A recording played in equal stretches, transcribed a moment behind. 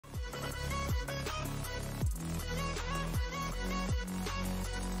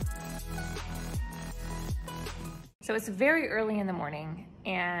So it's very early in the morning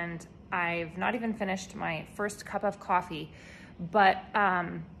and I've not even finished my first cup of coffee, but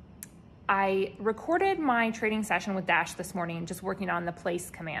I recorded my training session with Dash this morning, just working on the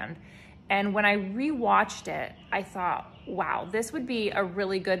place command. And when I rewatched it, I thought, wow, this would be a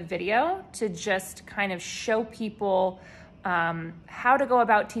really good video to just kind of show people how to go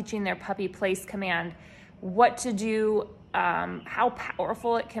about teaching their puppy place command, what to do, how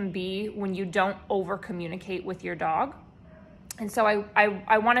powerful it can be when you don't over communicate with your dog. And so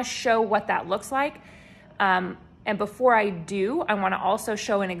I want to show what that looks like. And before I do, I want to also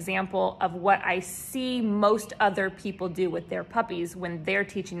show an example of what I see most other people do with their puppies when they're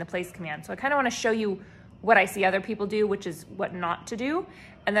teaching the place command. So I kind of want to show you what I see other people do, which is what not to do.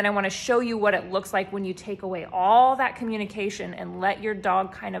 And then I want to show you what it looks like when you take away all that communication and let your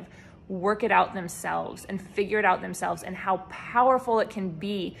dog kind of work it out themselves and figure it out themselves, and how powerful it can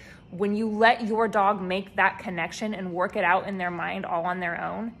be when you let your dog make that connection and work it out in their mind all on their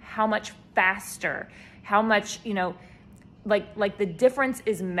own. How much faster, how much, like the difference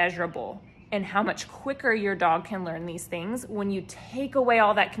is measurable, and how much quicker your dog can learn these things when you take away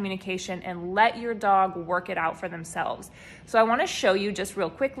all that communication and let your dog work it out for themselves. So I want to show you just real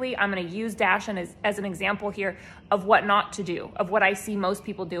quickly. I'm going to use Dash as an example here of what not to do, of what I see most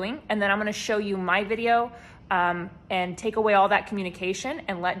people doing. And then I'm going to show you my video and take away all that communication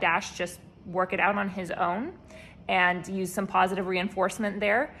and let Dash just work it out on his own, and use some positive reinforcement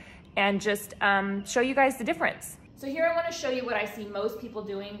there, and just show you guys the difference. So here I want to show you what I see most people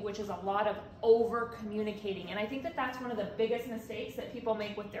doing, which is a lot of over communicating. And I think that that's one of the biggest mistakes that people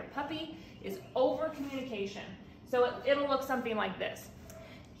make with their puppy, is over communication. So it'll look something like this.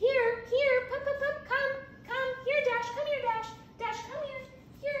 Here, pup, come, here, Dash, come here, Dash, come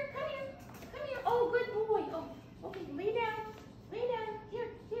here, come here, oh, good boy, oh, okay, lay down,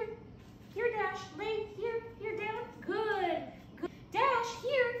 here, Dash, lay, here, down, good, Dash,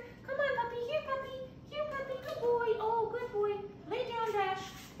 here, come on, puppy, here, puppy, good boy, oh, good boy, lay down, Dash,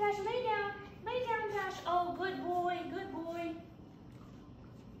 lay down, Dash, oh, good boy,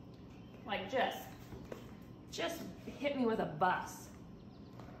 like just hit me with a bus.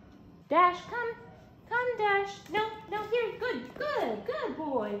 Dash, come, Dash, no, here, good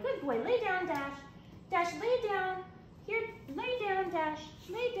boy, lay down, Dash, lay down, here, lay down, Dash,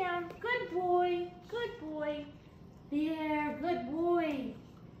 lay down, good boy, there, good boy.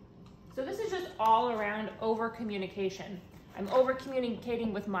 So this is just all around over communication. I'm over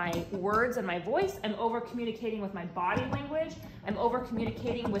communicating with my words and my voice. I'm over communicating with my body language. I'm over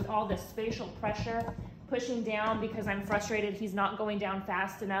communicating with all this facial pressure, pushing down because I'm frustrated he's not going down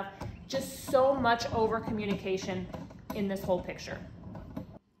fast enough. Just so much over communication in this whole picture.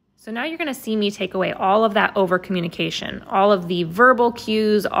 So now you're going to see me take away all of that over communication, all of the verbal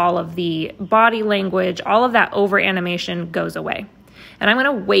cues, all of the body language, all of that over animation goes away. And I'm going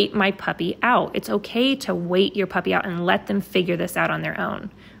to wait my puppy out. It's okay to wait your puppy out and let them figure this out on their own.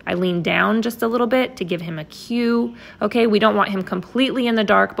 I lean down just a little bit to give him a cue. Okay, we don't want him completely in the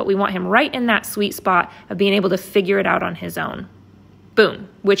dark, but we want him right in that sweet spot of being able to figure it out on his own. Boom,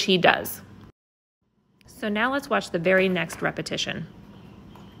 which he does. So now let's watch the very next repetition.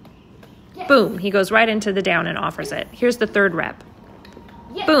 Yes. Boom, he goes right into the down and offers it. Here's the third rep.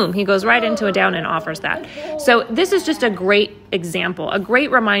 Yes. Boom, he goes right into a down and offers that. So this is just a great example, a great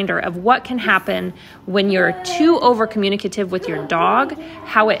reminder of what can happen when you're too over communicative with your dog,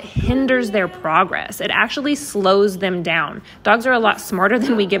 how it hinders their progress. It actually slows them down. Dogs are a lot smarter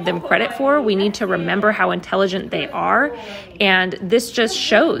than we give them credit for. We need to remember how intelligent they are. And this just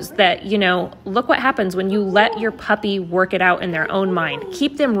shows that, look what happens when you let your puppy work it out in their own mind.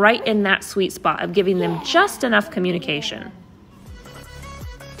 Keep them right in that sweet spot of giving them just enough communication.